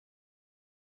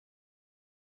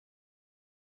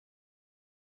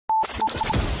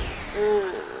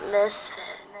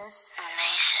Misfit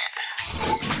Nation.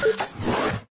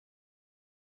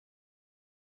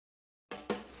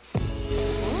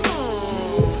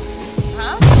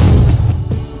 Huh?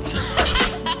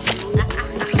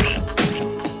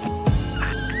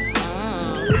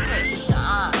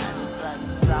 Crishaun, the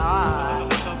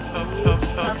dog.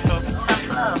 Tough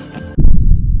love.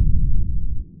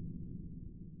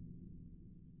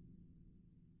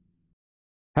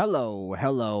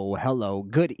 Hello.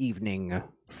 Good evening,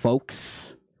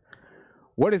 folks.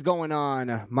 What is going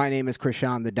on? My name is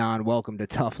Crishaun the Don. Welcome to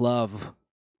Tough Love.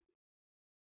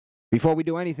 Before we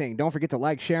do anything, don't forget to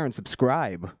like, share, and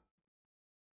subscribe.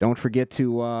 Don't forget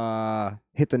to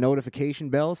hit the notification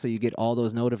bell so you get all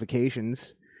those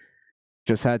notifications.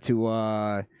 Just had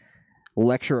to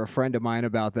lecture a friend of mine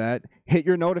about that. Hit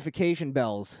your notification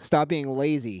bells. Stop being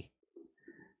lazy.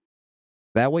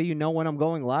 That way you know when I'm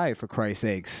going live, for Christ's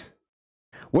sakes.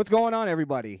 What's going on,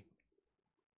 everybody?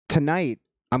 Tonight,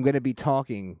 I'm going to be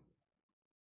talking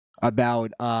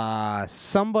about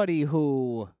somebody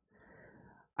who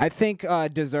I think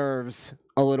deserves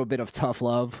a little bit of tough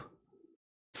love.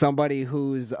 Somebody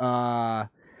who's, he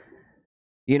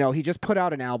just put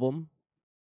out an album,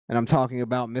 and I'm talking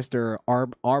about Mr.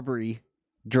 Arbery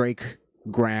Drake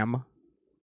Graham.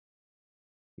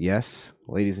 Yes,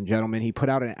 ladies and gentlemen, he put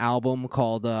out an album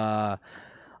called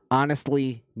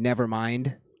Honestly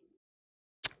Nevermind.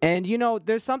 And,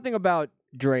 there's something about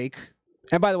Drake.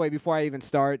 And by the way, before I even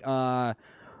start,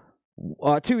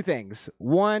 two things.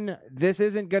 One, this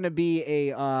isn't going to be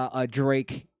a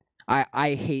Drake,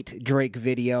 I hate Drake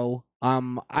video.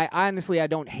 I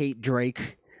don't hate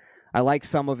Drake. I like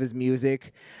some of his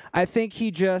music. I think he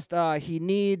just, he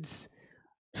needs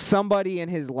somebody in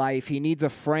his life. He needs a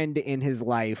friend in his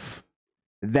life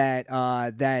that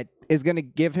is going to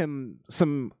give him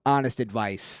some honest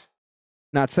advice.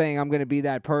 Not saying I'm going to be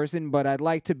that person, but I'd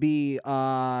like to be,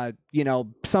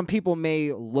 some people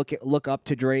may look up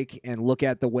to Drake and look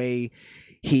at the way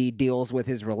he deals with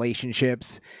his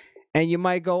relationships, and you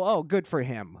might go, oh, good for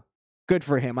him. Good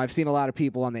for him. I've seen a lot of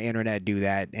people on the internet do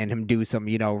that, and him do some,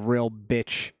 real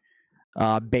bitch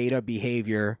beta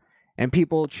behavior, and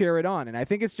people cheer it on. And I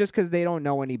think it's just because they don't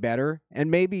know any better, and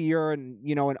maybe you're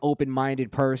an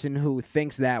open-minded person who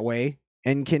thinks that way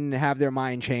and can have their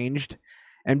mind changed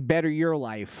and better your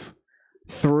life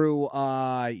through,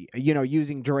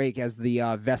 using Drake as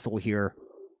the vessel here.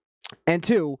 And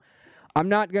two, I'm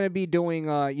not going to be doing,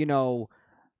 an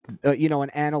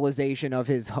analyzation of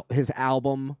his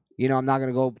album. I'm not going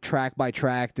to go track by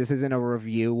track. This isn't a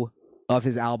review of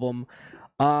his album.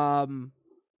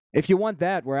 If you want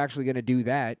that, we're actually going to do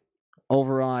that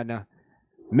over on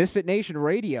Misfit Nation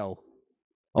Radio,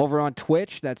 over on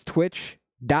Twitch. That's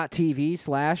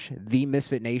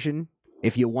twitch.tv/TheMisfitNation.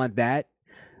 If you want that,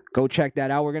 go check that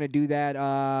out. We're going to do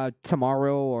that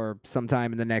tomorrow or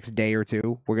sometime in the next day or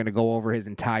two. We're going to go over his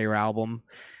entire album.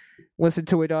 Listen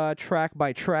to it track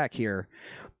by track here.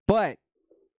 But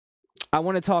I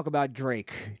want to talk about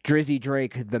Drake, Drizzy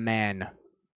Drake, the man.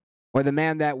 Or the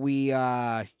man that we,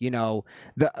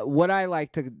 what I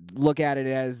like to look at it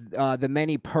as the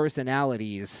many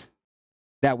personalities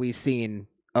that we've seen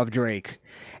of Drake.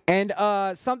 And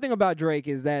something about Drake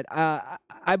is that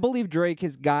I believe Drake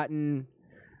has gotten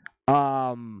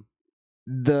the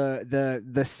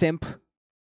simp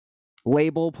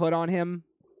label put on him.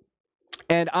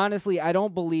 And honestly, I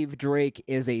don't believe Drake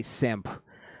is a simp.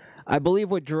 I believe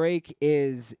what Drake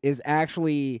is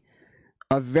actually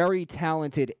a very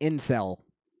talented incel.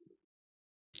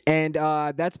 And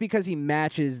that's because he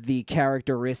matches the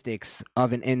characteristics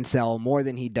of an incel more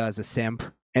than he does a simp.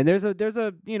 And there's a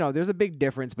big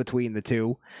difference between the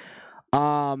two.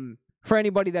 For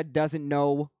anybody that doesn't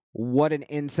know what an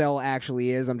incel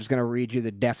actually is, I'm just going to read you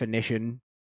the definition.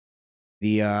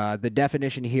 The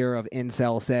definition here of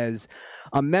incel says,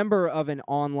 a member of an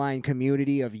online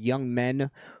community of young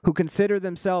men who consider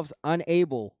themselves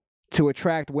unable to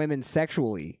attract women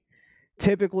sexually,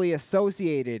 typically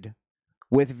associated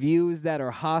with views that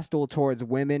are hostile towards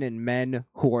women and men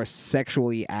who are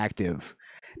sexually active.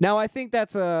 Now, I think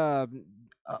that's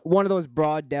one of those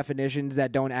broad definitions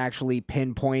that don't actually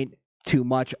pinpoint too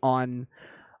much on,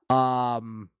 what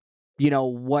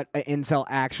an incel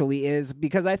actually is,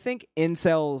 because I think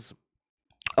incels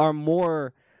are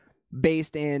more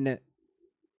based in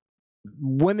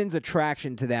women's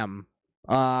attraction to them,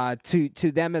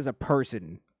 to them as a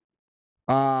person,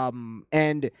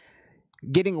 and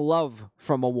getting love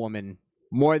from a woman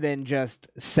more than just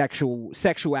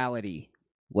sexuality,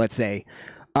 let's say,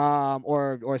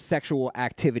 or sexual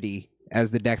activity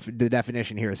as the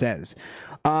definition here says.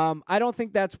 I don't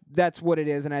think that's what it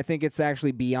is, and I think it's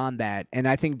actually beyond that. And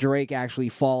I think Drake actually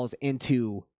falls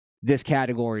into this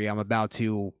category I'm about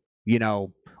to,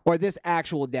 or this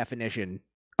actual definition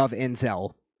of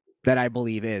incel that I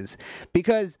believe is.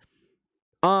 Because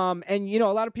and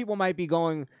a lot of people might be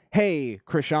going, "Hey,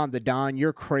 Crishaun the Don,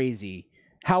 you're crazy.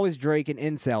 How is Drake an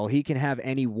incel? He can have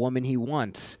any woman he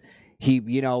wants.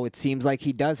 It seems like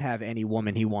he does have any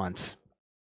woman he wants."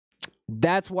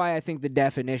 That's why I think the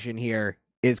definition here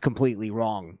is completely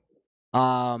wrong.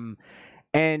 And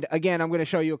again, I'm going to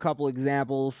show you a couple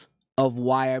examples of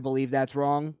why I believe that's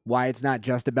wrong, why it's not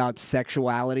just about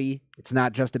sexuality, it's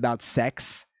not just about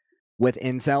sex with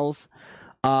incels,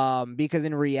 because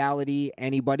in reality,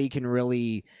 anybody can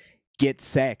really get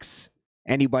sex.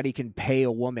 Anybody can pay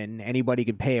a woman, anybody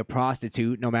can pay a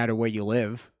prostitute, no matter where you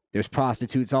live. There's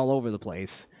prostitutes all over the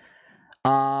place.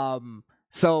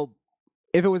 So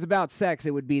if it was about sex,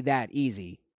 it would be that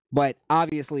easy. But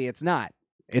obviously it's not.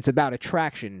 It's about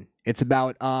attraction. It's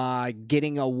about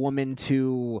getting a woman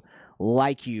to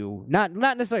like you. Not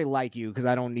necessarily like you, because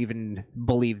I don't even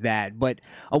believe that, but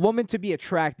a woman to be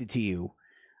attracted to you.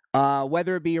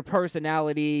 Whether it be your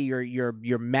personality,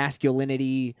 your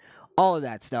masculinity, all of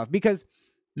that stuff. Because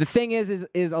the thing is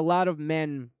a lot of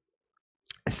men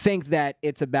think that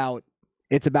it's about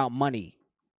money,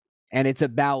 and it's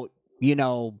about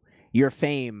your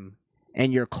fame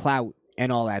and your clout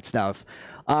and all that stuff.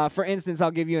 For instance,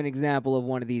 I'll give you an example of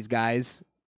one of these guys,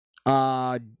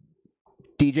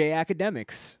 DJ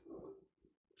Academics.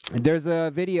 There's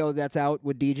a video that's out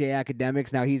with DJ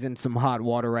Academics. Now, he's in some hot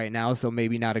water right now, so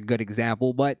maybe not a good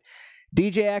example, but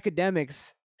DJ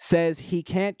Academics says he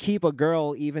can't keep a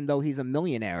girl even though he's a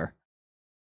millionaire.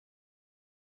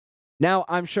 Now,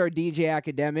 I'm sure DJ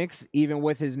Academics, even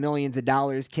with his millions of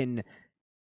dollars, can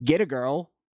get a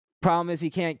girl. Problem is he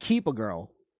can't keep a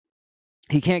girl.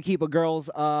 He can't keep a girl's,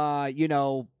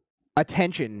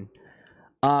 attention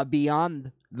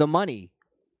beyond the money.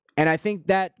 And I think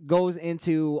that goes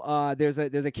into there's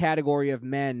a category of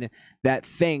men that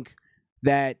think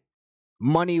that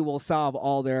money will solve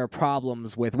all their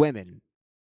problems with women.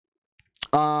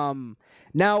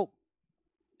 Now,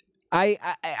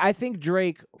 I think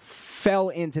Drake fell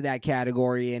into that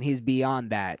category, and he's beyond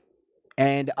that.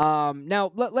 And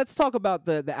now let's talk about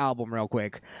the album real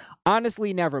quick.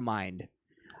 Honestly, never mind.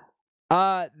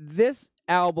 This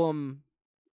album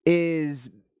is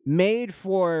made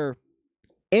for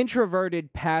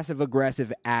introverted,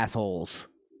 passive-aggressive assholes.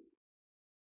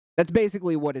 That's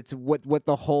basically what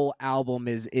the whole album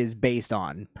is based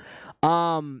on.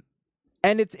 And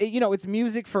it's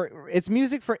music for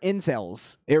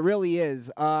incels. It really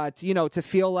is. To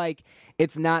feel like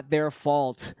it's not their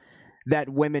fault that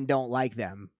women don't like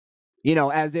them.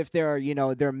 As if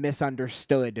they're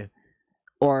misunderstood.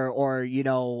 Or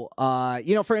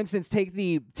for instance, take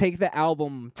the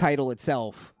album title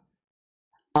itself.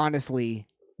 Honestly,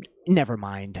 never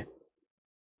mind.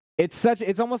 It's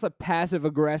almost a passive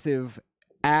aggressive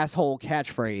asshole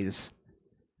catchphrase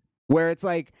where it's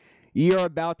like you're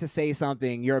about to say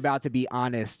something, you're about to be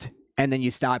honest, and then you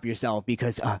stop yourself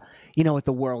because what,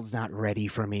 the world's not ready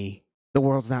for me. The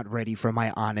world's not ready for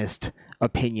my honest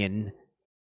opinion.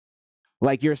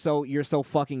 Like you're so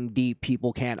fucking deep,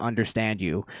 people can't understand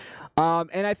you.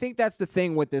 And I think that's the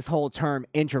thing with this whole term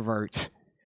introvert.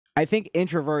 I think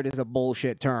introvert is a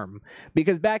bullshit term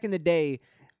because back in the day,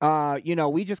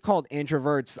 we just called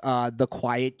introverts the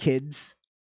quiet kids.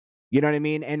 You know what I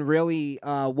mean? And really,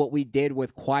 what we did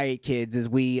with quiet kids is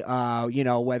we,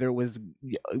 whether it was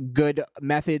good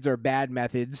methods or bad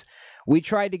methods, we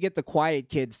tried to get the quiet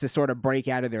kids to sort of break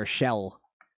out of their shell.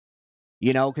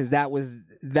 Because that was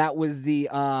the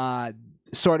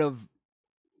sort of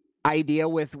idea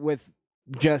with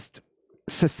just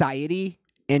society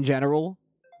in general,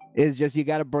 is just you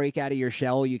got to break out of your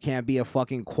shell. You can't be a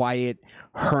fucking quiet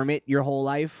hermit your whole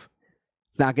life.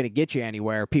 It's not going to get you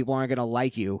anywhere. People aren't going to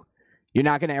like you. You're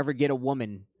not going to ever get a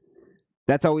woman.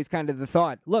 That's always kind of the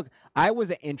thought. Look, I was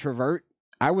an introvert.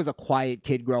 I was a quiet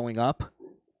kid growing up.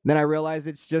 Then I realized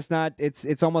it's just not,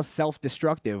 it's almost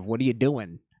self-destructive. What are you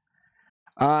doing?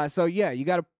 So yeah, you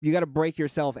gotta break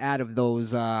yourself out of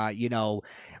those,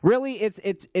 really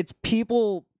it's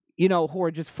people, who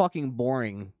are just fucking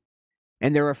boring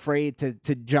and they're afraid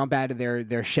to jump out of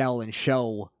their shell and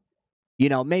show,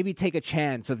 maybe take a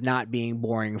chance of not being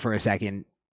boring for a second.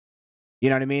 You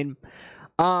know what I mean?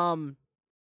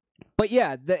 But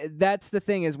yeah, that's the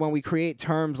thing is when we create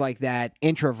terms like that,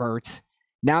 introvert,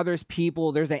 now there's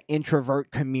an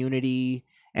introvert community.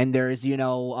 And there's,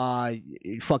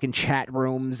 fucking chat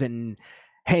rooms and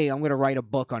hey, I'm gonna write a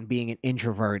book on being an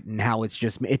introvert and how it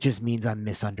just means I'm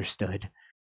misunderstood.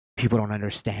 People don't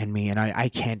understand me, and I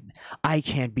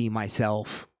can't be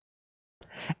myself.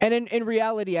 And in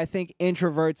reality, I think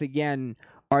introverts again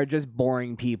are just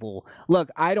boring people. Look,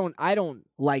 I don't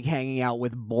like hanging out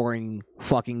with boring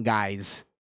fucking guys.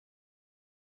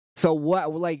 So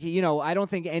what, like, I don't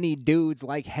think any dudes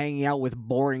like hanging out with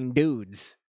boring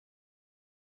dudes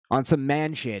on some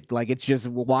man shit. Like, it's just,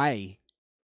 why?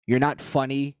 You're not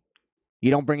funny. You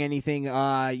don't bring anything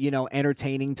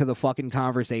entertaining to the fucking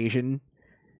conversation.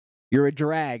 You're a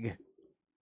drag.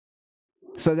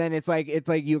 So then it's like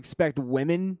you expect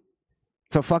women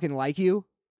to fucking like you?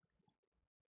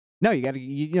 No, you got to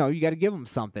you got to give them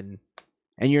something.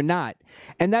 And you're not.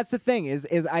 And that's the thing is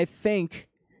I think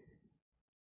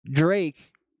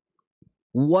Drake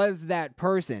was that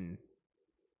person.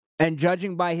 And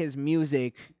judging by his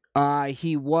music,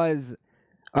 he was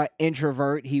an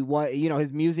introvert. He was,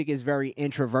 his music is very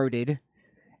introverted.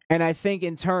 And I think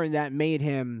in turn that made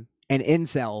him an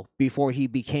incel before he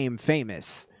became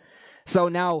famous. So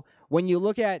now when you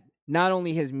look at not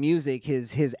only his music,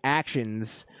 his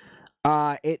actions,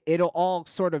 it'll all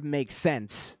sort of make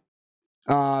sense.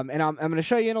 And I'm going to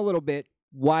show you in a little bit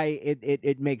why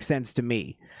it makes sense to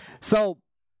me. So,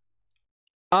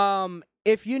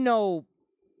 if you know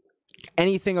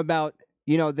anything about,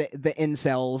 the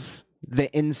incels, the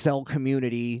incel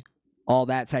community, all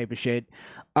that type of shit,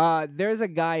 there's a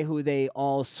guy who they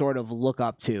all sort of look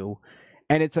up to,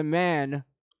 and it's a man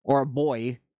or a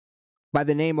boy by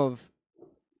the name of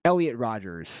Elliot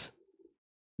Rogers.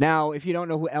 Now, if you don't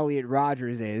know who Elliot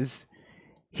Rogers is,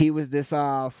 he was this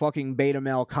fucking beta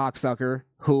male cocksucker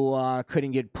who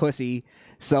couldn't get pussy,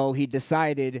 so he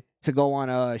decided to go on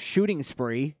a shooting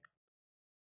spree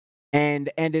and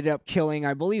ended up killing,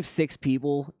 I believe, 6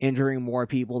 people, injuring more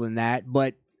people than that.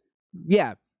 But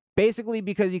yeah, basically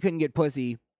because he couldn't get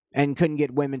pussy and couldn't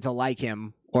get women to like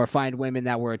him or find women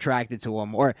that were attracted to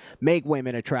him or make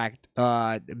women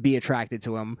be attracted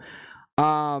to him.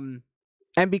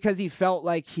 And because he felt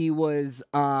like he was,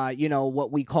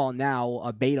 what we call now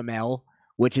a beta male,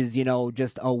 which is,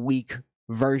 just a weak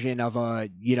version of a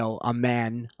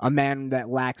man that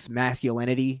lacks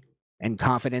masculinity and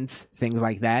confidence, things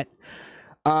like that.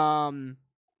 And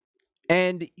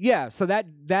yeah, so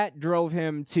that drove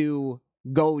him to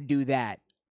go do that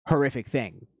horrific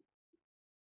thing.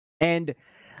 And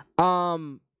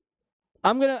I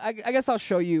guess I'll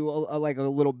show you like a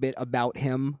little bit about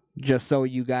him just so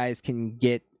you guys can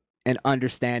get an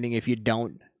understanding if you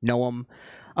don't know him.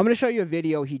 I'm gonna show you a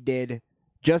video he did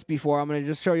just before. I'm gonna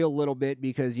just show you a little bit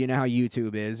because you know how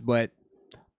YouTube is, but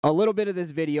a little bit of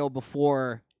this video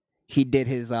before he did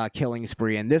his killing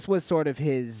spree, and this was sort of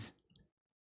his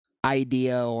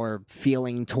idea or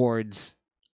feeling towards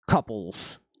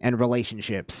couples and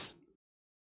relationships.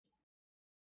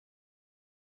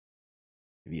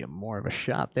 Give you more of a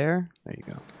shot there. There you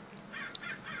go.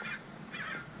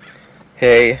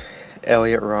 Hey,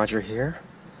 Elliot Roger here.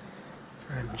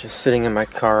 I'm just sitting in my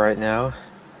car right now,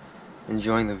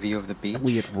 enjoying the view of the beach.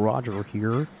 Elliot Roger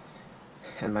here.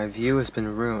 And my view has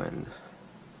been ruined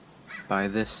by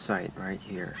this sight right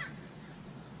here.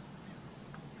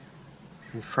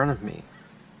 In front of me,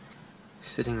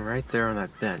 sitting right there on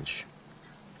that bench,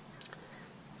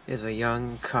 is a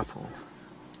young couple.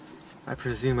 I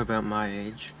presume about my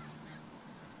age.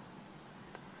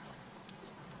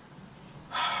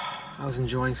 I was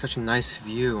enjoying such a nice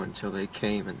view until they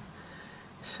came and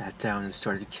sat down and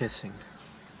started kissing.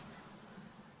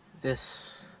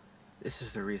 This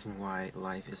is the reason why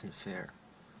life isn't fair.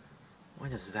 Why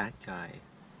does that guy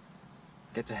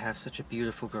get to have such a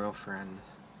beautiful girlfriend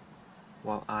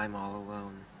while I'm all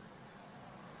alone?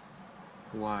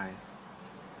 Why?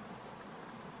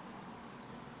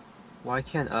 Why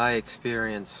can't I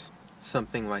experience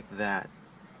something like that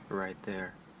right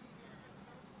there?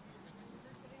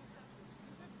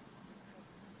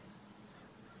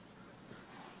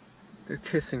 They're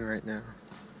kissing right now.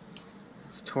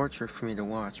 It's torture for me to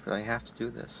watch, but I have to do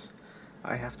this.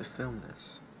 I have to film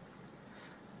this.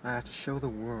 I have to show the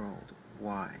world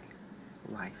why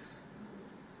life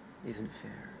isn't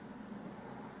fair.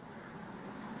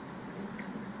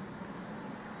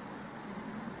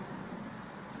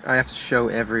 I have to show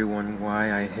everyone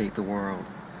why I hate the world,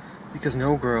 because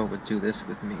no girl would do this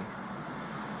with me.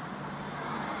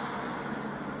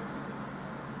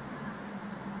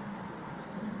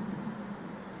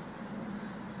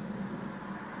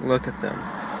 Look at them.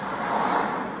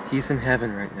 He's in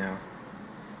heaven right now,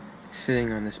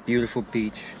 sitting on this beautiful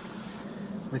beach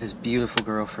with his beautiful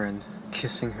girlfriend,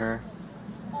 kissing her,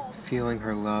 feeling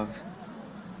her love.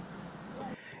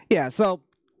 Yeah, so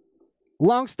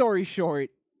long story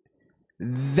short,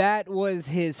 that was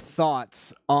his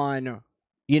thoughts on,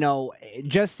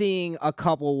 just seeing a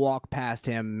couple walk past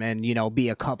him and, be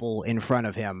a couple in front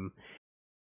of him.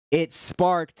 It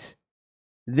sparked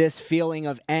this feeling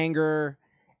of anger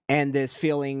and this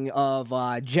feeling of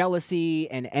jealousy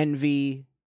and envy.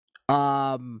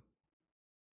 And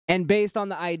based on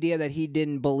the idea that he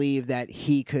didn't believe that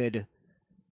he could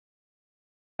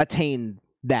attain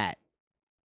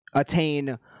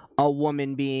a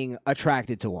woman being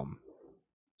attracted to him.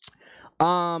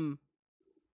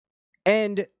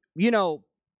 And,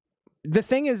 the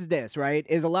thing is this, right,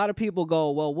 is a lot of people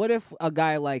go, well, what if a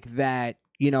guy like that,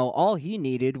 all he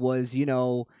needed was,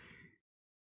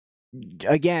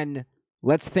 again,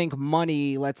 let's think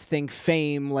money, let's think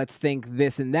fame, let's think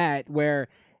this and that, where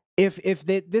if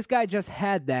this guy just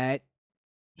had that,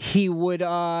 he would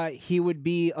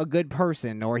be a good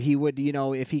person, or he would,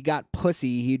 if he got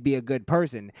pussy, he'd be a good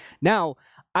person. Now,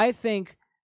 I think,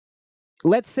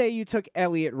 let's say you took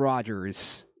Elliot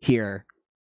Rodgers here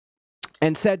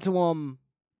and said to him,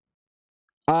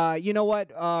 you know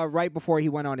what? Right before he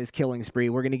went on his killing spree,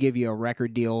 we're gonna give you a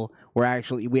record deal.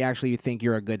 We actually think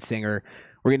you're a good singer.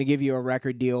 We're gonna give you a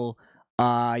record deal.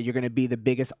 You're gonna be the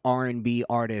biggest R&B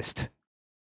artist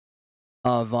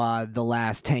of the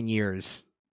last 10 years,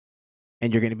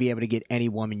 and you're gonna be able to get any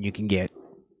woman you can get.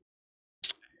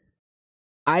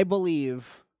 I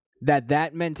believe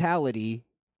that mentality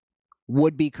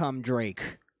would become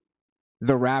Drake,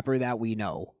 the rapper that we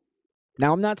know.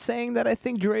 Now, I'm not saying that I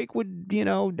think Drake would,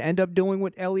 end up doing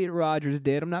what Elliot Rodgers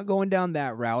did. I'm not going down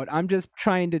that route. I'm just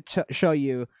trying to show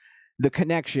you the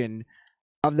connection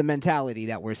of the mentality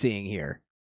that we're seeing here.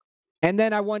 And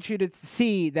then I want you to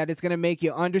see that it's going to make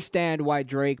you understand why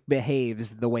Drake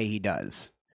behaves the way he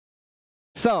does.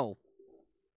 So,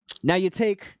 now you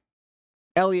take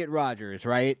Elliot Rodgers,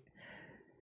 right?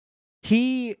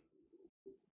 He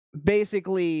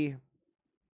basically...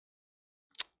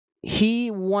 he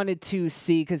wanted to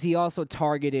see, because he also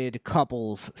targeted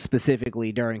couples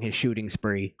specifically during his shooting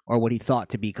spree, or what he thought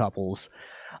to be couples.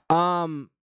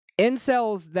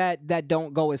 Incels that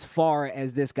don't go as far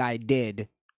as this guy did,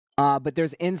 but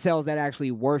there's incels that actually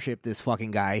worship this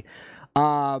fucking guy.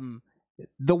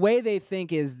 The way they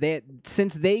think is that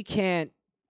since they can't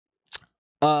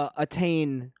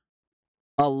attain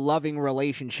a loving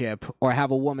relationship or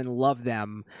have a woman love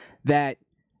them, that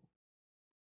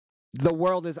the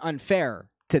world is unfair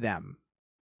to them.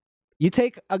 You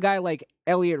take a guy like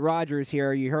Elliot Rodgers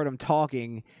here, you heard him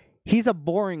talking, he's a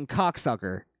boring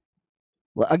cocksucker.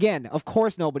 Again, of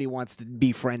course nobody wants to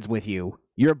be friends with you.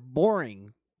 You're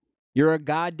boring. You're a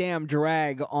goddamn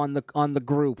drag on the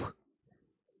group.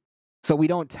 So we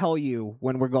don't tell you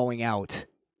when we're going out.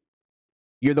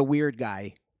 You're the weird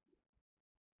guy.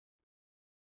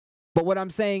 But what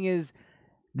I'm saying is,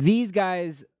 these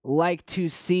guys like to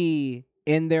see,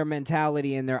 in their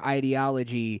mentality and their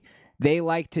ideology, they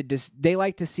like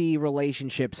to see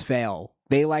relationships fail.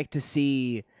 They like to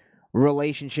see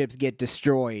relationships get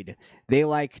destroyed. They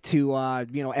like to,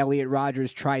 Elliot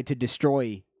Rodgers tried to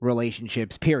destroy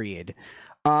relationships, period.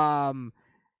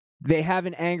 They have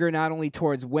an anger not only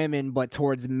towards women, but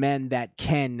towards men that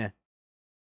can,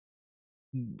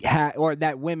 or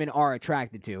that women are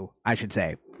attracted to, I should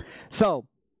say. So,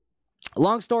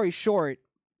 long story short,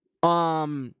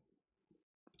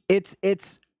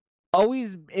 it's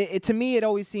always, to me, it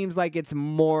always seems like it's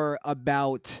more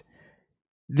about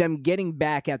them getting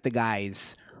back at the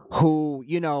guys who,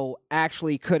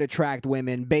 actually could attract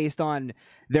women based on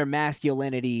their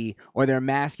masculinity or their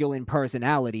masculine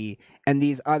personality, and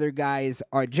these other guys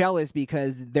are jealous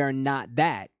because they're not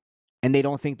that, and they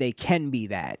don't think they can be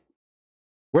that.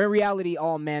 Where in reality,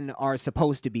 all men are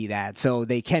supposed to be that, so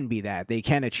they can be that. They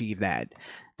can achieve that.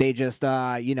 They just,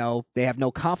 they have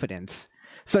no confidence.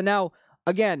 So now,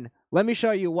 again, let me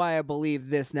show you why I believe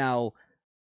this now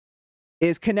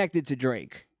is connected to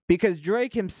Drake. Because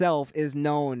Drake himself is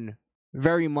known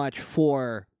very much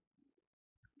for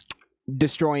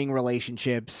destroying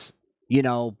relationships,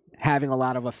 having a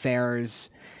lot of affairs.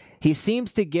 He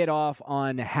seems to get off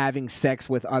on having sex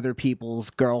with other people's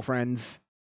girlfriends,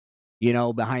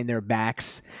 behind their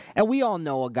backs. And we all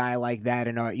know a guy like that,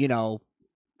 and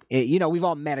we've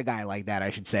all met a guy like that,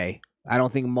 I should say. I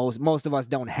don't think most of us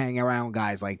don't hang around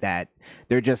guys like that.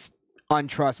 They're just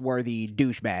untrustworthy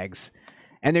douchebags,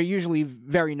 and they're usually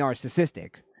very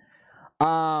narcissistic.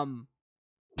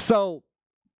 So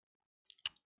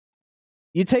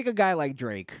you take a guy like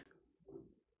Drake,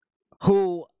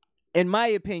 who, in my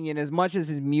opinion, as much as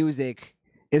his music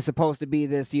is supposed to be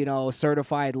this,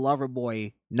 certified lover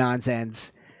boy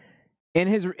nonsense, in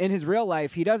his real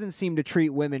life, he doesn't seem to treat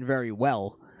women very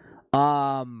well.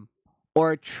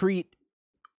 or treat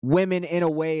women in a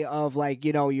way of like,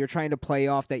 you know, you're trying to play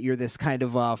off that you're this kind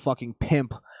of fucking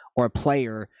pimp or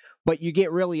player, but you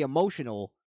get really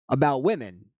emotional about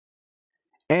women.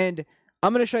 And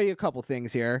I'm gonna show you a couple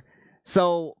things here.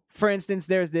 So, for instance,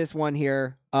 there's this one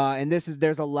here, and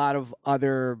there's a lot of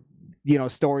other, you know,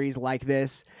 stories like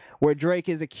this where Drake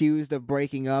is accused of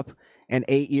breaking up an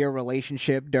 8-year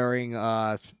relationship during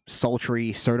a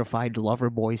sultry certified lover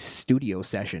boy studio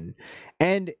session,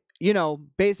 and you know,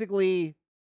 basically,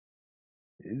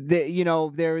 you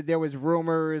know, there was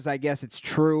rumors, I guess it's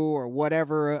true or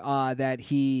whatever, that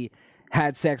he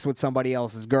had sex with somebody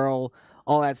else's girl,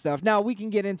 all that stuff. Now we can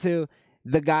get into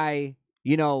the guy,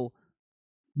 you know,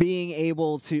 being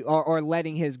able to or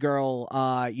letting his girl,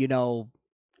 you know,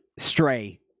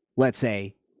 stray. Let's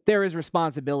say there is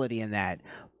responsibility in that,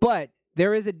 but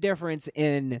there is a difference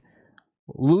in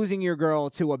losing your girl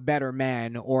to a better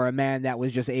man or a man that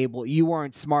was just able. You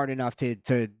weren't smart enough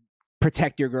to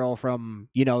protect your girl from,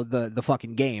 you know, the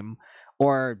fucking game,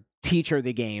 or teach her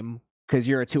the game because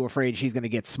you're too afraid she's going to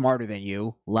get smarter than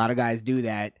you. A lot of guys do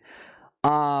that.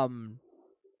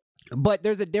 But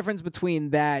there's a difference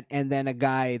between that and then a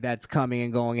guy that's coming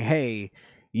and going, hey,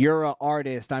 you're an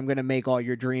artist, I'm going to make all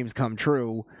your dreams come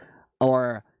true,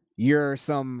 or you're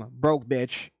some broke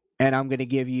bitch and I'm going to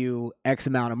give you X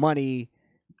amount of money,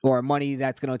 or money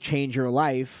that's going to change your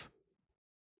life.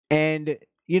 And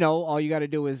you know, all you got to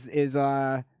do is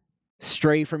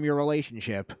stray from your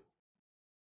relationship.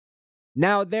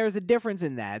 Now, there's a difference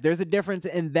in that. There's a difference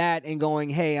in that and going,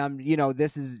 hey, I'm, you know,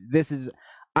 this is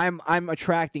I'm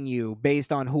attracting you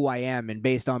based on who I am and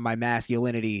based on my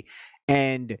masculinity,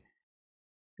 and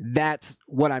that's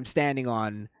what I'm standing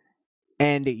on.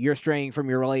 And you're straying from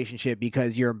your relationship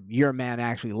because your man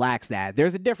actually lacks that.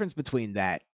 There's a difference between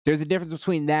that. There's a difference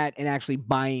between that and actually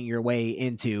buying your way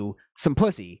into some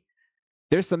pussy.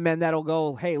 There's some men that'll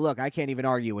go, hey, look, I can't even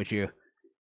argue with you.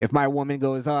 If my woman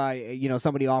goes, you know,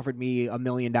 somebody offered me $1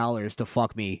 million to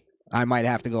fuck me, I might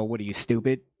have to go, what are you,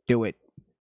 stupid? Do it.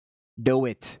 Do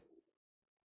it.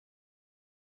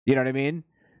 You know what I mean?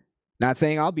 Not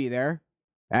saying I'll be there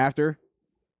after,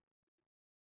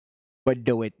 but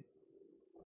do it.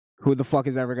 Who the fuck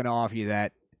is ever going to offer you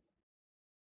that?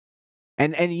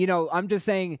 And you know, I'm just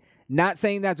saying, not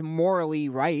saying that's morally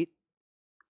right,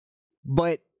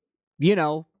 but you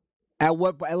know, at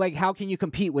what, like, how can you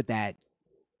compete with that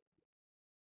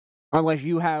unless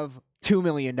you have $2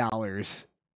 million,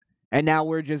 and now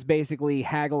we're just basically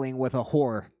haggling with a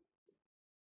whore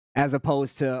as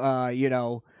opposed to you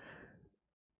know,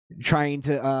 trying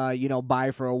to you know, buy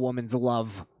for a woman's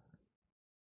love.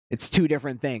 It's two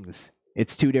different things.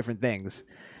 It's two different things.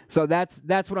 So that's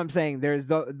what I'm saying. There's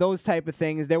those type of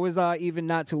things. There was even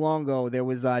not too long ago, there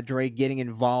was Drake getting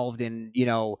involved in, you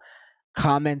know,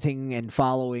 commenting and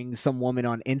following some woman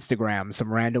on Instagram,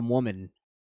 some random woman,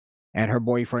 and her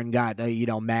boyfriend got you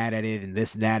know, mad at it and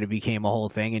this and that. It became a whole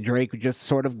thing, and Drake just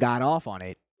sort of got off on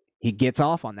it. He gets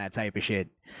off on that type of shit,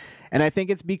 and I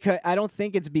don't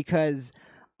think it's because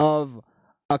of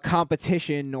a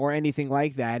competition or anything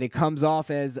like that. It comes off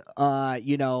as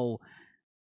you know,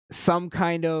 some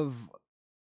kind of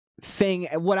thing.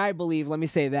 What I believe, let me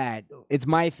say that, it's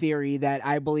my theory that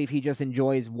I believe he just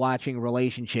enjoys watching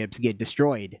relationships get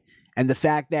destroyed. And the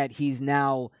fact that he's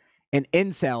now an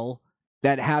incel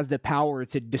that has the power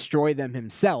to destroy them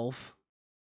himself,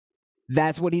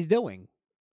 that's what he's doing.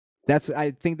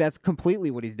 I think that's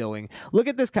completely what he's doing. Look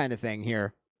at this kind of thing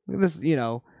here. Look at this, you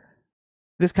know,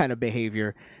 this kind of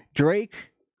behavior.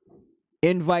 Drake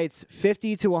invites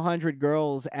 50 to 100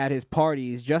 girls at his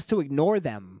parties just to ignore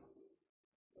them.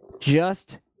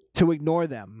 Just to ignore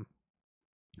them.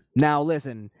 Now,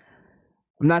 listen,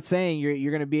 I'm not saying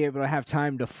you're going to be able to have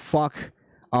time to fuck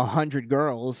 100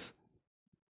 girls,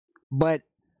 but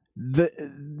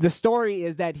the story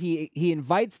is that he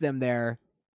invites them there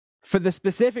for the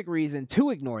specific reason to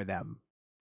ignore them.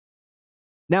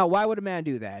 Now, why would a man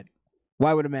do that?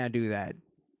 Why would a man do that?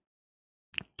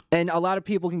 And a lot of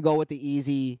people can go with the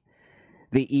easy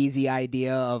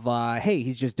idea of, hey,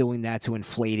 he's just doing that to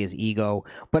inflate his ego.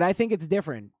 But I think it's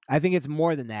different. I think it's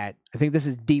more than that. I think this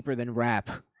is deeper than rap,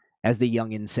 as the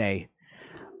youngins say.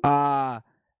 I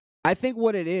think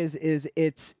what it is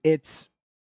it's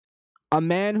a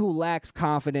man who lacks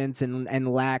confidence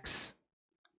and lacks,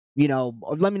 you know,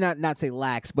 let me not say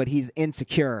lacks, but he's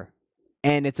insecure.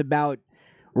 And it's about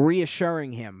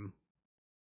reassuring him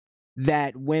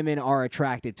that women are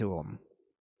attracted to him.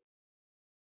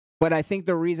 But I think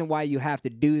the reason why you have to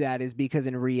do that is because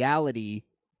in reality,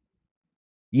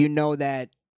 you know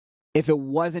that if it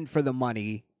wasn't for the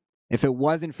money, if it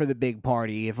wasn't for the big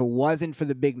party, if it wasn't for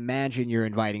the big mansion you're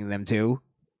inviting them to,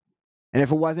 and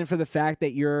if it wasn't for the fact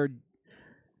that you're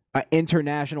an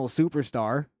international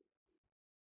superstar,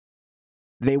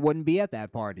 they wouldn't be at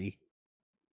that party.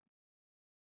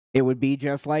 It would be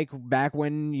just like back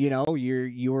when, you know,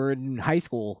 you were in high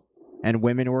school and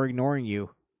women were ignoring you.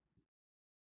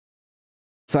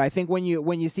 So I think when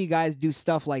you see guys do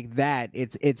stuff like that,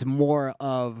 it's more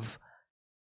of,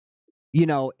 you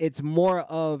know, it's more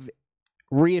of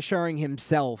reassuring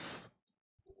himself,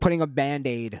 putting a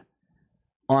Band-Aid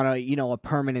on a, you know, a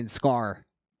permanent scar.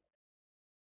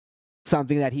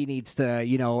 Something that he needs to,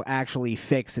 you know, actually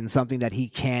fix, and something that he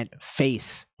can't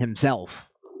face himself.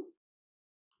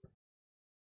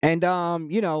 And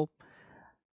you know,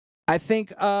 I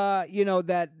think you know,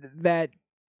 that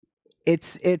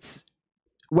it's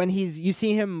when you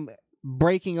see him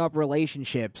breaking up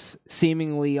relationships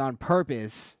seemingly on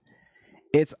purpose,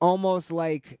 it's almost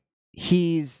like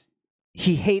he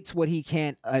hates what he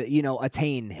can't you know,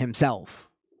 attain himself.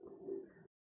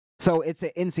 So it's an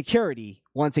insecurity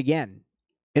once again.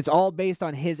 It's all based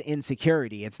on his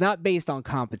insecurity. It's not based on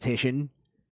competition.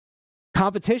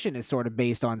 Competition is sort of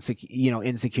based on, you know,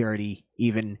 insecurity,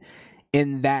 even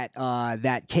in that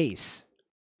that case.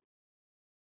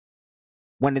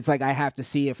 When it's like, I have to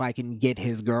see if I can get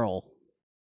his girl.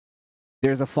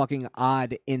 There's a fucking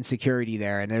odd insecurity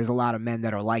there, and there's a lot of men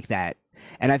that are like that.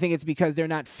 And I think it's because they're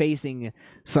not facing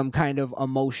some kind of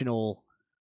emotional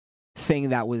thing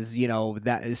that was, you know,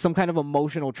 that is some kind of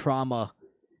emotional trauma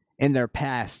in their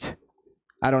past.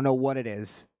 I don't know what it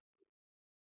is.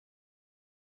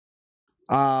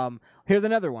 Here's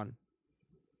another one.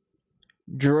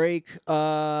 Drake,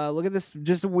 look at this,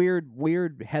 just a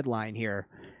weird headline here.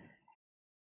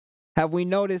 Have we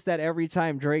noticed that every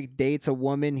time Drake dates a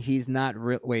woman, he's not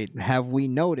have we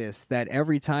noticed that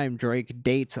every time Drake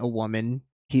dates a woman,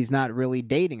 he's not really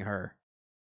dating her?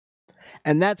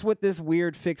 And that's what this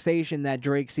weird fixation that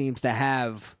Drake seems to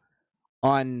have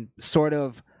on sort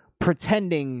of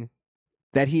pretending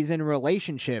that he's in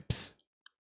relationships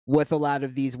with a lot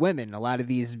of these women, a lot of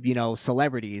these, you know,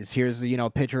 celebrities. Here's, you know,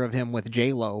 a picture of him with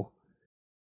J-Lo.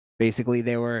 Basically,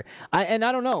 they were, I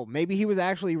don't know, maybe he was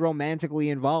actually romantically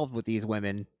involved with these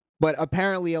women, but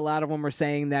apparently a lot of them are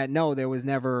saying that no, there was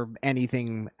never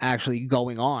anything actually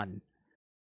going on.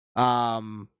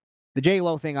 The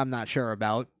J-Lo thing I'm not sure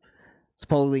about.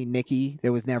 Supposedly Nicki,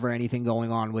 there was never anything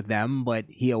going on with them, but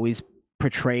he always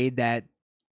portrayed that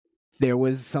there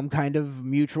was some kind of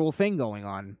mutual thing going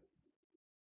on.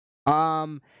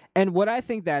 And what I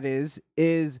think that is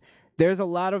there's a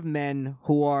lot of men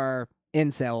who are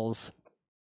incels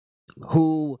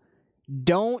who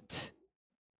don't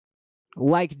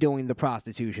like doing the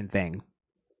prostitution thing.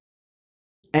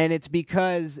 And it's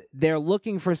because they're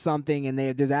looking for something, and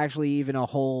there's actually even a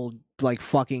whole, like,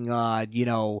 fucking, you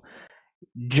know,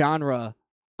 genre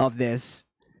of this.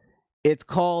 It's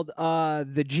called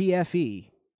the GFE.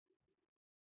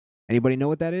 Anybody know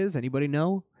what that is? Anybody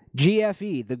know?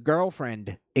 GFE, the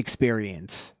girlfriend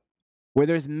experience, where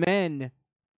there's men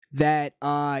that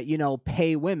you know,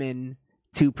 pay women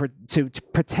to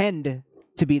pretend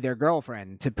to be their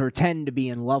girlfriend, to pretend to be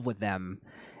in love with them,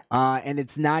 and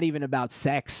it's not even about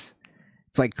sex.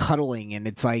 It's like cuddling, and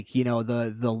it's like, you know,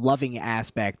 the loving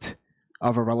aspect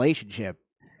of a relationship,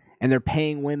 and they're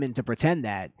paying women to pretend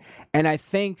that. And I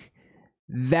think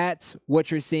that's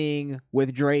what you're seeing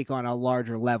with Drake on a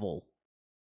larger level.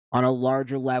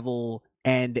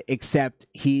 And except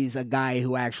he's a guy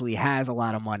who actually has a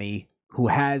lot of money, who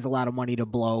has a lot of money to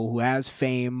blow, who has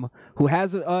fame, who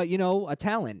has you know, a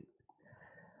talent.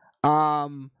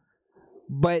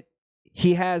 But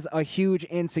he has a huge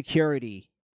insecurity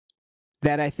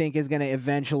that I think is going to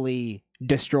eventually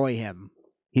destroy him.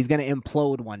 He's going to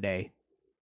implode one day.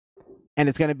 And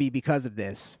it's going to be because of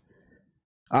this.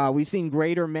 We've seen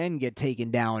greater men get taken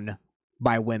down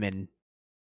by women,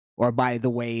 or by the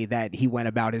way that he went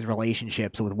about his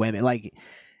relationships with women. Like,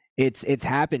 it's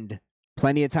happened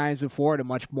plenty of times before to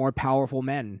much more powerful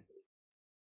men.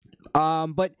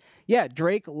 But yeah,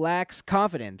 Drake lacks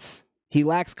confidence. He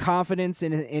lacks confidence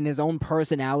in his own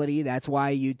personality. That's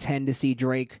why you tend to see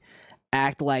Drake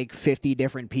act like 50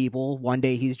 different people. One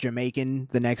day he's Jamaican,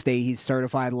 the next day he's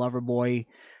certified lover boy,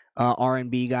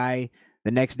 R&B guy.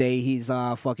 The next day he's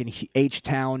fucking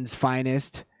H-Town's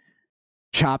finest,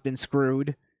 chopped and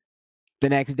screwed. The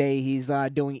next day he's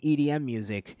doing EDM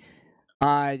music.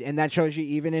 And that shows you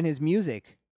even in his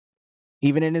music,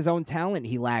 even in his own talent,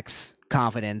 he lacks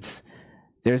confidence.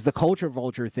 There's the culture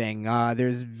vulture thing.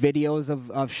 There's videos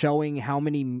of showing how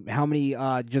many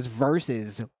just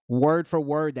verses, word for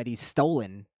word, that he's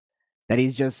stolen, that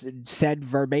he's just said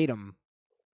verbatim.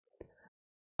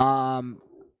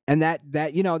 And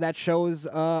that you know that shows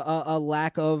a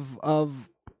lack of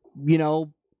you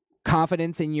know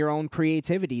confidence in your own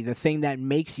creativity, the thing that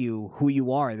makes you who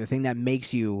you are, the thing that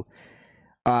makes you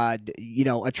you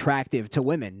know attractive to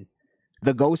women,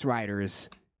 the ghostwriters.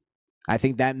 I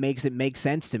think that makes it make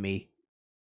sense to me.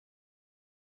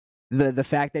 The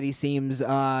fact that he seems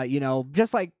you know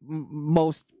just like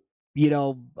most you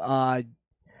know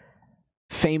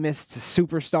famous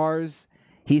superstars,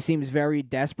 he seems very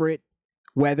desperate,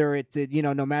 whether it's you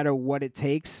know no matter what it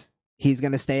takes, he's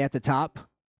going to stay at the top.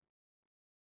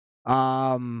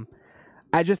 um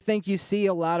I just think you see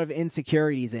a lot of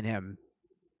insecurities in him,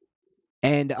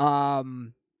 and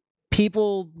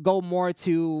people go more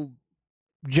to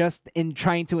just in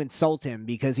trying to insult him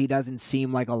because he doesn't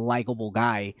seem like a likable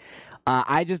guy.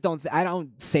 I just don't. I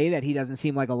don't say that he doesn't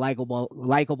seem like a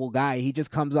likable guy. He just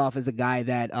comes off as a guy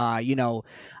that you know.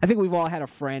 I think we've all had a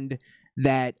friend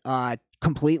that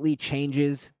completely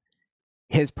changes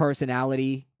his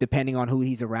personality depending on who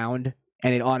he's around,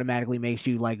 and it automatically makes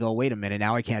you like, oh, wait a minute,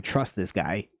 now I can't trust this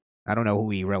guy. I don't know who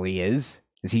he really is.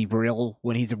 Is he real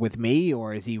when he's with me,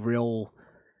 or is he real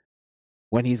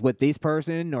when he's with this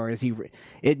person, or is he?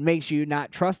 It makes you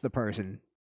not trust the person.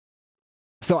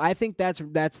 So I think that's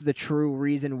the true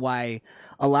reason why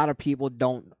a lot of people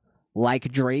don't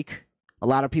like Drake. A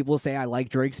lot of people say I like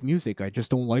Drake's music, I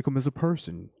just don't like him as a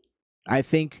person. I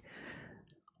think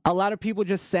a lot of people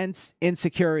just sense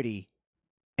insecurity,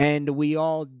 and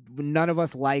none of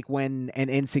us like when an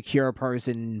insecure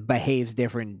person behaves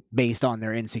different based on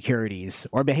their insecurities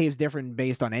or behaves different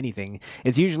based on anything.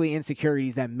 It's usually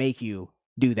insecurities that make you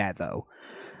do that though.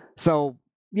 So,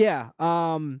 yeah,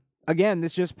 again,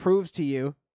 this just proves to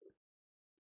you,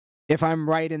 if I'm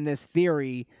right in this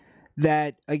theory,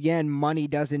 that again, money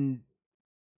doesn't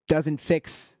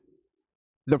fix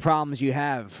the problems you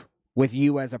have with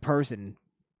you as a person.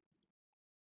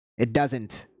 It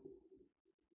doesn't.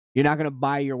 You're not going to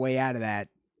buy your way out of that.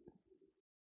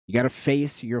 You got to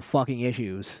face your fucking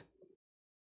issues.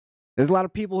 There's a lot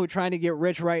of people who are trying to get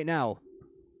rich right now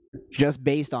just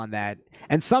based on that,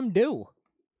 and some do.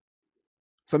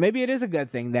 So maybe it is a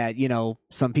good thing that, you know,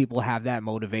 some people have that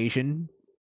motivation.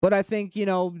 But I think, you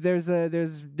know, there's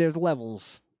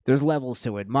levels. There's levels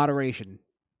to it. Moderation.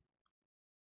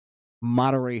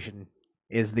 Moderation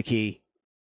is the key.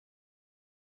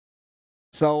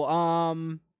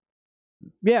 So,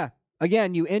 yeah.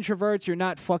 Again, you introverts, you're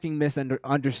not fucking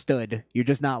misunderstood. You're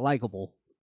just not likable.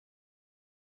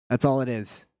 That's all it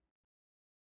is.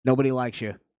 Nobody likes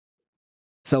you.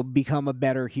 So become a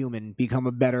better human. Become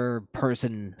a better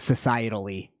person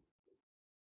societally.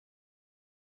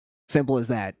 Simple as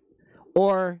that.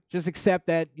 Or just accept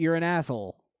that you're an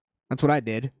asshole. That's what I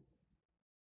did.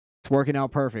 It's working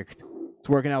out perfect. It's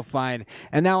working out fine.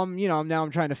 And now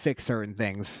I'm trying to fix certain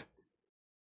things.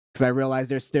 Because I realize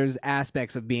there's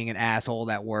aspects of being an asshole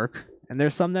that work, and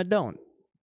there's some that don't.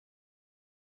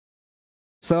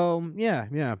 So,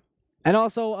 yeah. And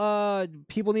also,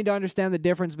 people need to understand the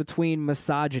difference between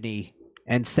misogyny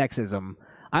and sexism.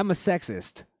 I'm a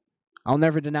sexist. I'll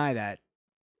never deny that.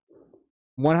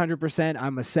 100%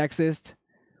 I'm a sexist,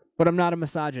 but I'm not a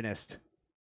misogynist.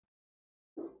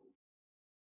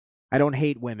 I don't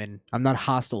hate women. I'm not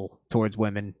hostile towards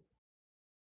women.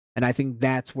 And I think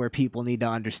that's where people need to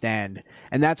understand.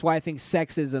 And that's why I think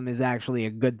sexism is actually a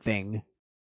good thing.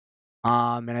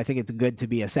 And I think it's good to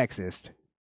be a sexist.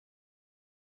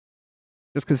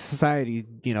 Just because society,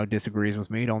 you know, disagrees with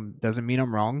me doesn't mean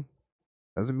I'm wrong.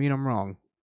 Doesn't mean I'm wrong.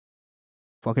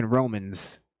 Fucking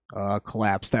Romans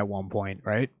collapsed at one point,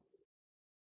 right?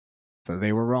 So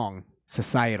they were wrong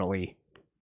societally.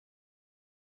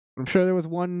 I'm sure there was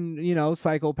one, you know,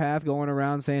 psychopath going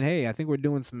around saying, "Hey, I think we're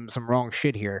doing some wrong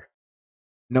shit here."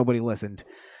 Nobody listened.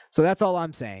 So that's all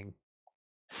I'm saying.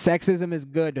 Sexism is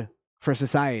good for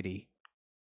society.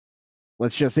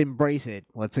 Let's just embrace it.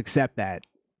 Let's accept that.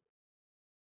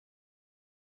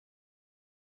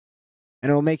 And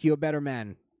it'll make you a better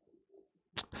man.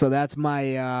 So that's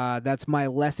my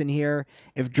lesson here.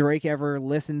 If Drake ever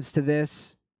listens to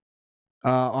this,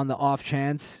 on the off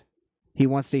chance he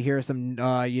wants to hear some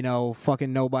you know,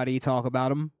 fucking nobody talk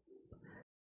about him,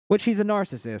 which he's a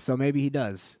narcissist, so maybe he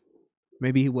does.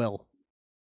 Maybe he will.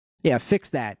 Yeah, fix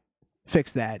that.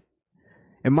 Fix that.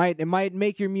 It might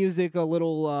make your music a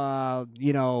little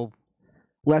you know,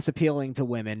 less appealing to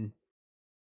women,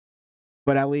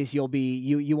 but at least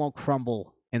you won't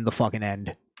crumble in the fucking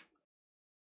end.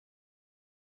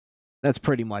 That's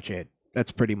pretty much it.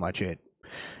 That's pretty much it.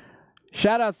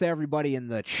 Shout outs to everybody in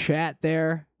the chat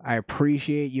there. I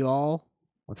appreciate you all.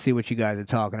 Let's see what you guys are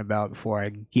talking about before I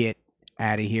get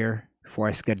out of here, before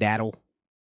I skedaddle.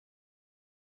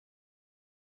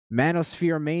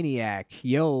 Manosphere Maniac.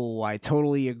 Yo, I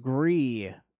totally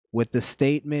agree with the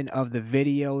statement of the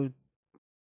video.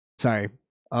 Sorry,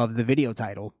 of the video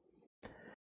title.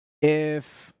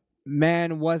 If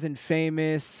man wasn't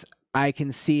famous, I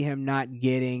can see him not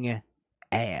getting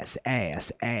ass.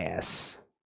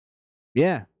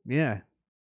 Yeah, yeah.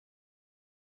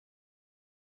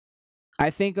 I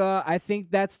think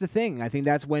that's the thing. I think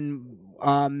that's when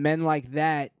men like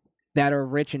that are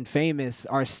rich and famous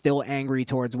are still angry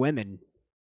towards women.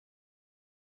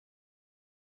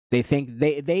 They think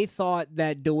they thought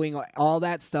that doing all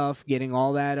that stuff, getting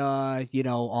all that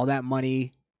all that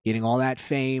money, getting all that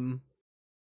fame,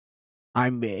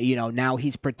 now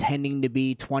he's pretending to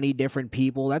be 20 different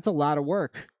people. That's a lot of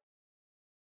work.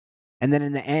 And then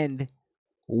in the end,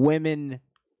 women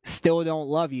still don't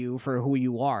love you for who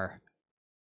you are.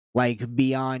 Like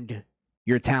beyond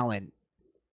your talent,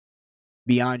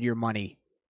 beyond your money.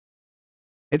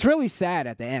 It's really sad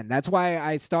at the end. That's why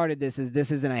I started this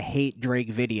isn't a hate Drake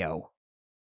video.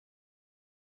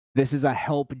 This is a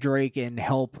help Drake and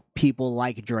help people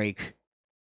like Drake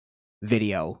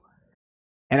video.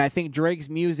 And I think Drake's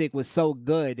music was so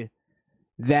good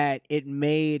that it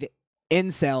made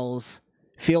incels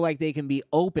feel like they can be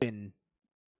open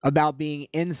about being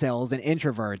incels and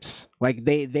introverts. Like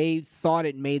they thought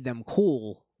it made them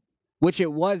cool, which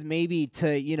it was maybe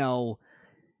to,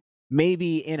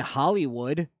 maybe in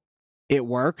Hollywood it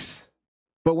works.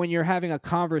 But when you're having a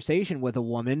conversation with a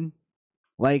woman,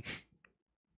 like,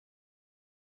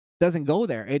 doesn't go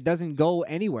there. It doesn't go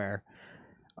anywhere.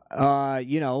 What are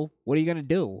you going to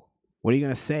do? What are you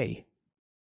going to say?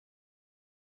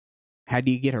 How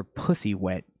do you get her pussy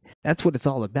wet? That's what it's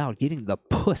all about, getting the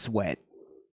puss wet.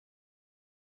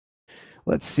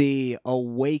 Let's see.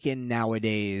 Awaken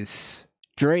nowadays.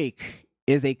 Drake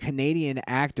is a Canadian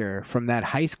actor from that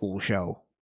high school show.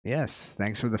 Yes,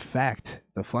 thanks for the fact.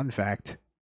 The fun fact.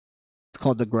 It's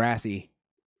called Degrassi.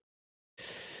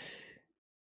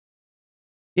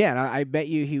 Yeah, and I bet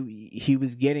you he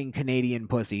was getting Canadian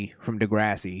pussy from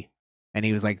Degrassi. And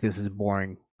he was like, this is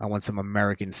boring. I want some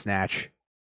American snatch.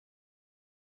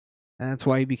 And that's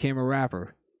why he became a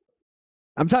rapper.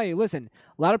 I'm telling you, listen,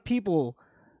 a lot of people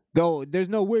go, there's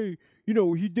no way,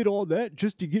 he did all that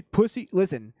just to get pussy.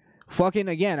 Listen, fucking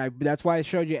again, that's why I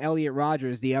showed you Elliot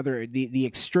Rodgers, the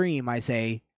extreme, I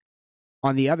say,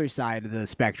 on the other side of the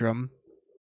spectrum.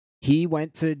 He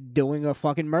went to doing a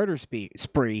fucking murder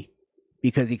spree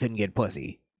because he couldn't get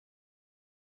pussy.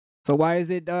 So why is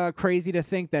it crazy to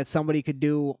think that somebody could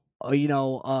do,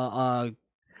 a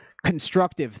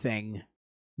constructive thing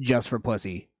just for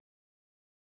pussy?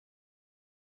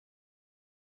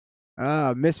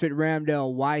 Misfit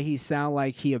Ramdell, why he sound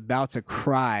like he about to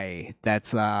cry?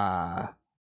 That's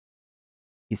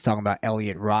he's talking about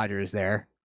Elliot Rodgers there.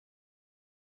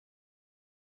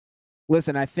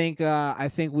 Listen, I think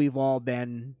we've all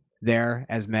been there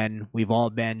as men. We've all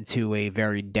been to a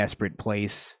very desperate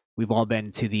place. We've all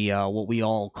been to the what we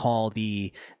all call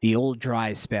the old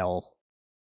dry spell.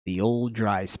 The old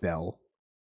dry spell.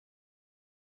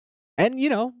 And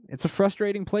it's a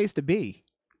frustrating place to be.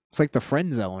 It's like the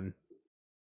friend zone.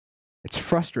 It's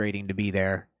frustrating to be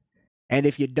there. And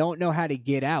if you don't know how to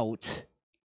get out,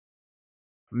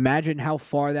 imagine how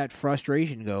far that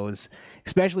frustration goes.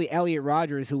 Especially Elliot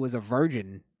Rodgers, who was a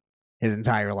virgin his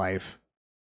entire life.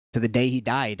 To the day he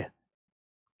died.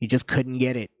 He just couldn't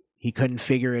get it. He couldn't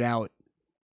figure it out.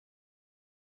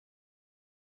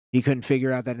 He couldn't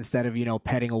figure out that instead of,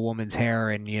 petting a woman's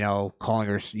hair and, calling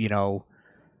her,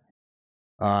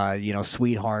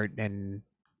 sweetheart and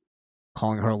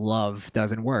calling her love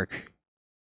doesn't work.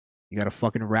 You gotta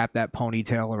fucking wrap that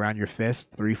ponytail around your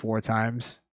fist 3-4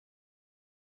 times.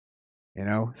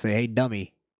 Say, hey,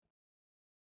 dummy.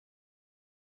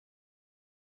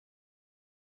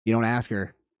 You don't ask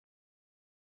her.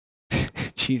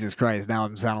 Jesus Christ, now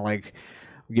I'm sounding like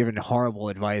I'm giving horrible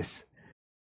advice.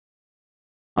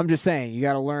 I'm just saying, you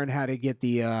gotta learn how to get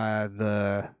the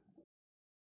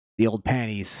old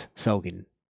panties soaking.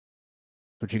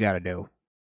 That's what you gotta do.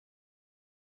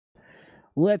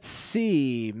 Let's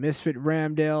see. Misfit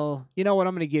Ramdale. You know what?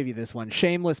 I'm going to give you this one.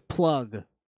 Shameless plug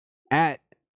at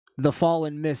The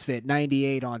Fallen Misfit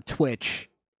 98 on Twitch.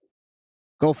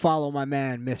 Go follow my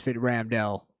man, Misfit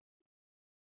Ramdale.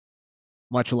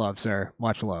 Much love, sir.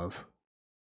 Much love.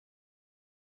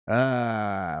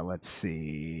 Let's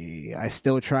see. I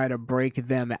still try to break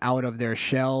them out of their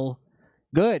shell.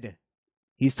 Good.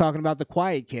 He's talking about the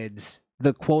quiet kids.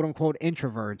 The quote-unquote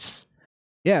introverts.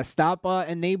 Yeah, stop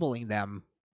enabling them.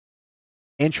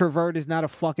 Introvert is not a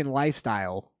fucking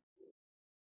lifestyle.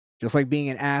 Just like being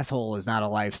an asshole is not a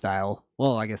lifestyle.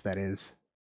 Well, I guess that is.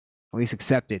 At least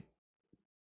accept it.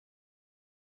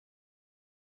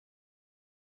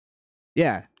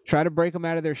 Yeah, try to break them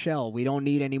out of their shell. We don't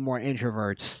need any more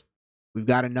introverts. We've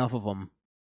got enough of them.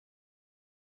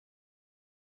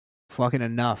 Fucking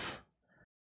enough.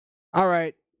 All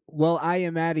right. Well, I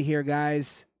am out of here,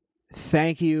 guys.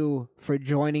 Thank you for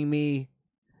joining me.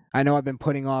 I know I've been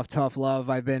putting off Tough Love.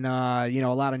 I've been,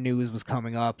 a lot of news was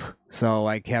coming up, so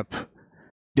I kept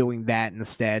doing that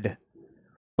instead.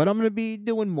 But I'm going to be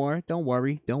doing more. Don't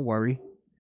worry. Don't worry.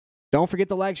 Don't forget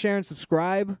to like, share, and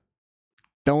subscribe.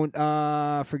 Don't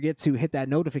forget to hit that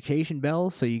notification bell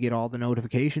so you get all the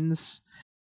notifications.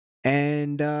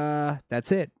 And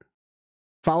that's it.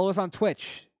 Follow us on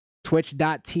Twitch.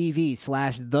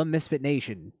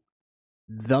 Twitch.tv/TheMisfitNation.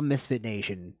 The Misfit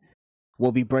Nation.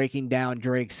 We'll be breaking down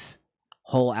Drake's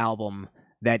whole album,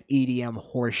 that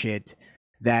EDM horseshit,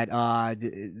 that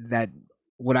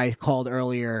what I called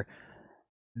earlier,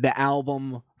 the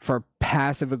album for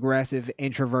passive-aggressive,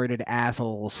 introverted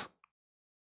assholes.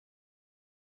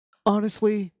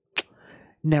 Honestly,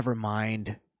 never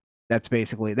mind. That's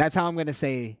how I'm going to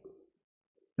say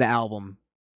the album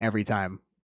every time,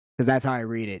 because that's how I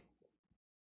read it.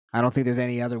 I don't think there's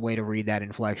any other way to read that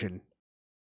inflection.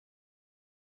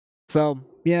 So,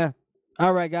 yeah.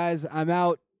 All right, guys, I'm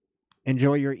out.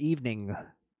 Enjoy your evening.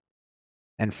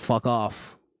 And fuck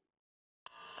off.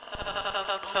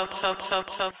 It's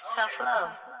tough love.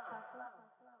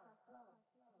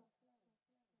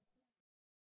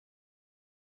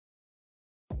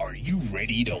 Are you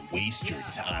ready to waste your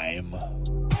time?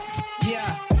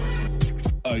 Yeah.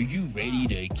 Are you ready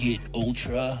to get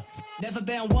ultra? Never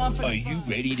been one for. Are you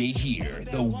ready to hear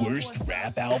the worst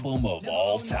rap album of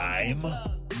all time?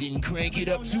 Then crank it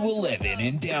up to 11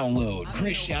 and download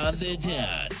Crishaun the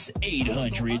Don's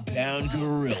 800-pound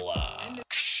gorilla.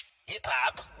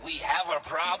 Hip-hop, we have a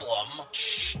problem.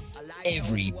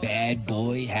 Every bad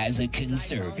boy has a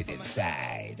conservative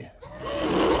side.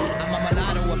 I'm a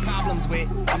mulatto with problems with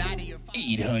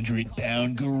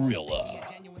 800-pound gorilla.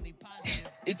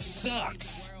 It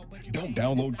sucks. Don't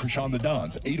download Crishaun the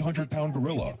Don's 800-pound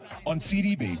gorilla on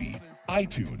CD Baby,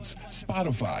 iTunes,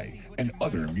 Spotify, and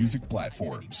other music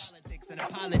platforms. An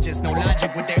apologist, no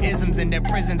logic with their isms and their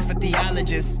prisons for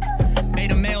theologists.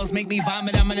 Beta males make me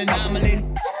vomit, I'm an anomaly.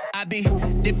 I be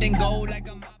dipped in gold like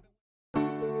I'm